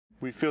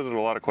We fielded a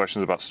lot of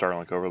questions about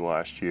Starlink over the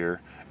last year,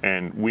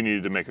 and we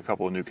needed to make a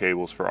couple of new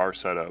cables for our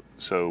setup.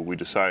 So we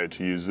decided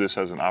to use this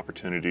as an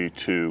opportunity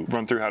to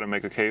run through how to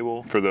make a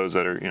cable for those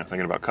that are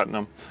thinking about cutting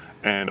them,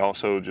 and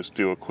also just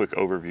do a quick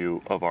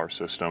overview of our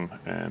system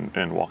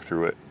and walk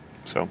through it.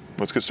 So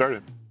let's get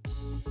started.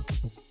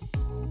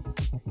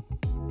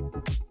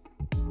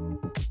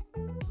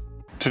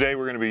 Today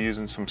we're going to be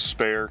using some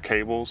spare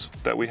cables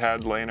that we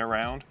had laying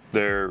around.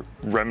 They're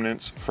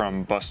remnants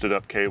from busted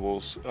up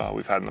cables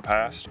we've had in the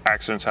past.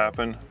 Accidents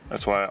happen,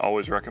 that's why I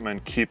always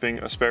recommend keeping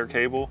a spare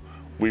cable.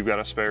 We've got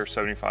a spare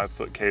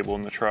 75-foot cable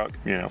in the truck,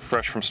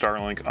 fresh from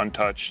Starlink,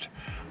 untouched,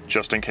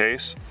 just in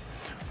case.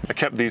 I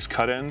kept these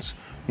cut ends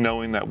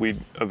knowing that we'd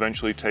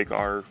eventually take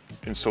our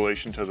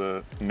installation to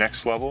the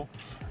next level.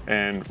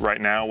 And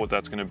right now what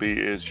that's going to be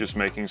is just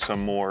making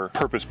some more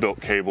purpose-built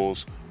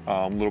cables,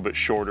 a little bit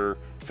shorter,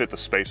 fit the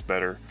space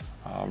better.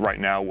 Right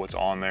now what's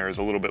on there is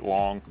a little bit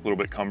long, a little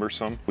bit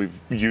cumbersome. We've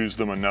used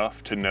them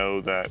enough to know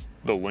that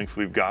the length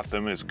we've got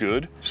them is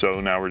good.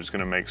 So now we're just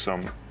going to make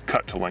some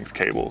cut to length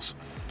cables.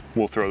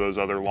 We'll throw those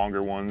other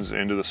longer ones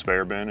into the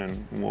spare bin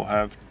and we'll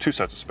have 2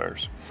 sets of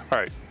spares. All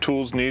right,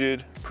 tools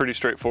needed, pretty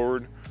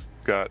straightforward.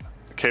 We've got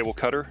a cable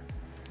cutter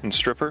and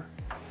stripper.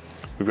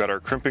 We've got our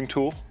crimping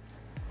tool.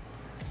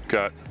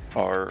 Got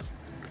our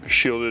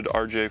shielded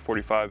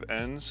RJ45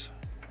 ends,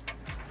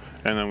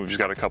 and then we've just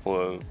got a couple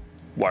of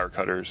wire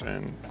cutters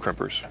and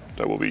crimpers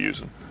that we'll be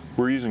using.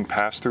 We're using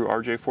pass-through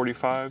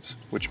RJ45s,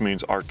 which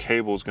means our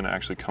cable is going to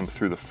actually come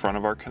through the front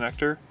of our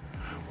connector.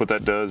 What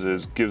that does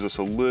is gives us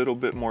a little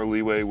bit more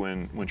leeway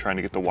when trying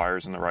to get the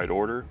wires in the right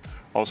order.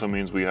 Also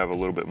means we have a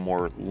little bit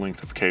more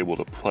length of cable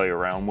to play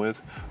around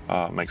with.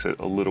 Makes it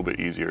a little bit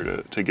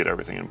easier to get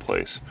everything in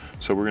place.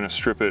 So we're going to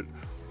strip it,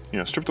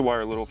 strip the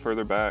wire a little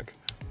further back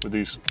with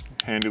these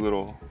handy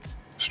little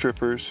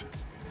strippers,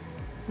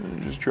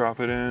 and just drop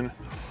it in.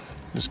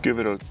 Just give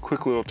it a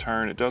quick little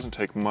turn. It doesn't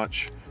take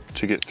much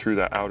to get through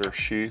that outer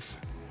sheath.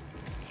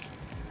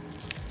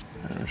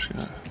 And we're just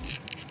gonna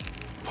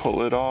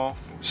pull it off.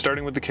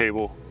 Starting with the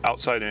cable,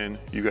 outside in,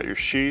 you've got your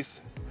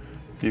sheath,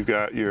 you've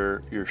got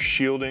your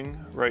shielding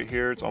right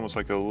here. It's almost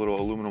like a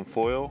little aluminum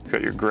foil. You've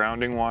got your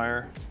grounding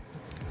wire,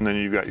 and then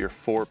you've got your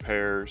 4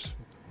 pairs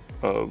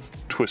of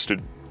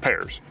twisted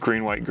pairs.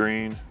 Green, white,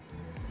 green,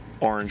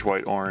 orange,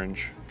 white,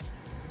 orange,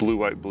 blue,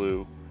 white,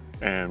 blue,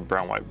 and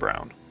brown, white,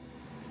 brown.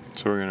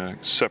 So we're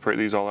gonna separate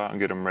these all out and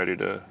get them ready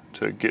to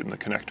get in the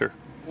connector.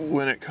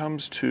 When it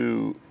comes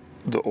to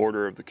the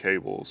order of the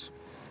cables,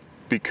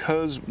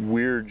 because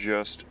we're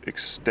just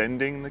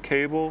extending the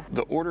cable,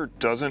 the order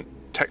doesn't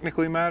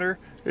technically matter.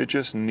 It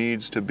just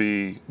needs to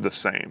be the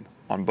same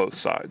on both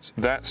sides.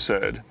 That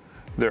said,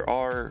 there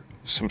are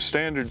some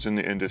standards in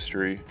the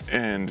industry,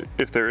 and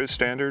if there is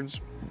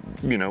standards,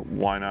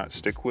 why not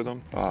stick with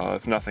them?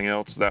 If nothing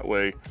else, that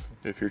way,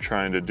 if you're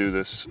trying to do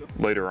this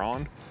later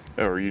on,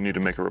 or you need to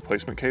make a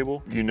replacement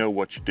cable, you know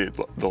what you did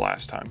the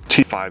last time.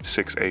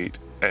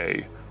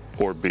 T568A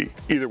or B.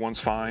 Either one's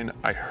fine.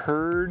 I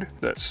heard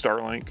that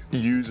Starlink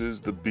uses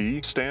the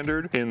B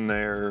standard in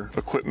their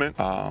equipment.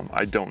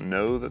 I don't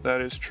know that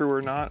that is true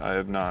or not. I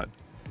have not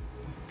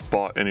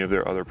bought any of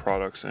their other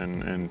products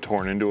and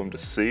torn into them to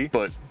see,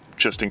 but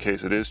just in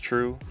case it is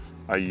true,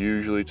 I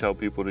usually tell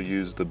people to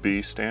use the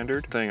B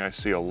standard. The thing I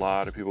see a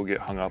lot of people get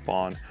hung up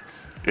on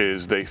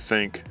is they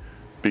think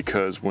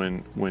because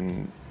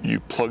when you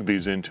plug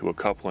these into a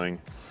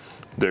coupling,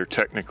 they're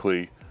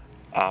technically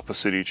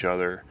opposite each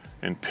other,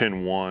 and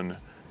pin 1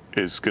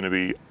 is going to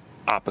be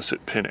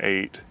opposite pin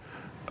 8.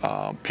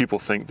 People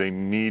think they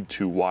need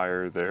to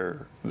wire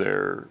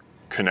their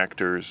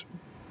connectors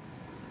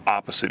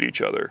opposite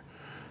each other.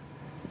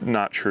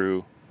 Not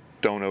true.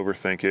 Don't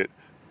overthink it.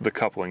 The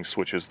coupling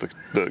switches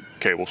the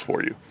cables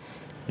for you.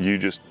 You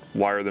just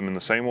wire them in the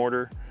same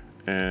order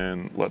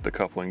and let the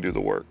coupling do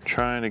the work.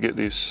 Trying to get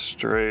these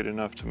straight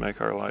enough to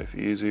make our life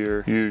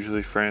easier.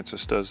 Usually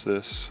Francis does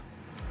this.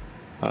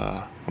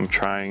 I'm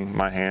trying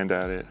my hand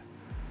at it.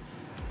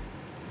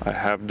 I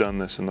have done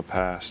this in the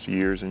past,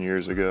 years and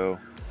years ago,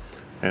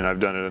 and I've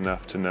done it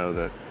enough to know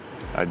that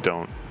I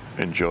don't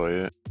enjoy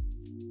it.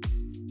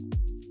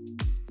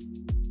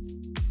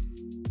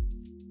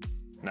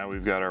 Now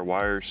we've got our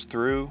wires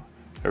through.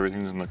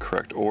 Everything's in the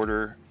correct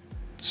order,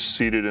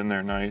 seated in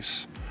there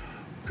nice.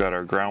 We've got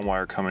our ground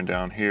wire coming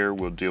down here.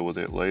 We'll deal with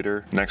it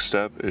later. Next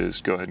step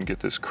is go ahead and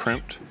get this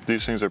crimped.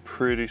 These things are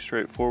pretty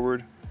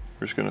straightforward.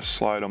 We're just gonna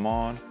slide them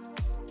on.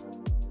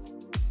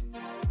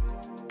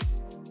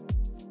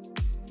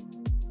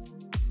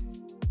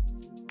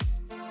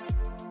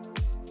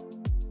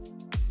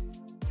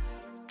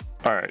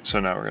 All right, so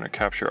now we're gonna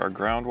capture our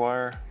ground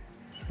wire.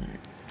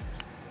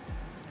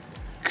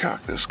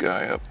 Cock this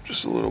guy up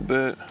just a little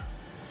bit.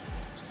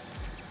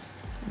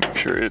 Make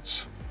sure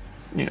it's,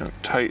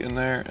 tight in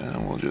there, and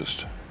then we'll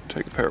just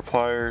take a pair of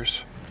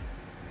pliers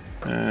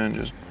and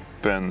just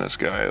bend this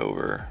guy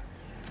over.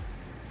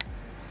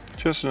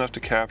 Just enough to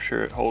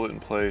capture it, hold it in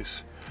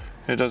place.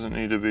 It doesn't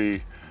need to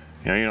be,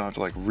 you don't have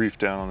to like reef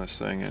down on this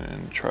thing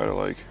and try to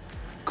like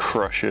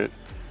crush it.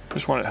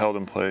 Just want it held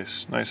in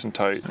place, nice and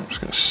tight. I'm just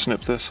gonna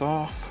snip this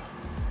off.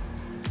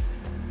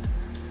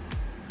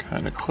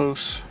 Kind of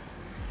close.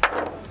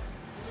 And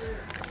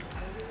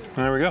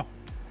there we go.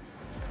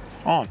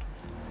 On.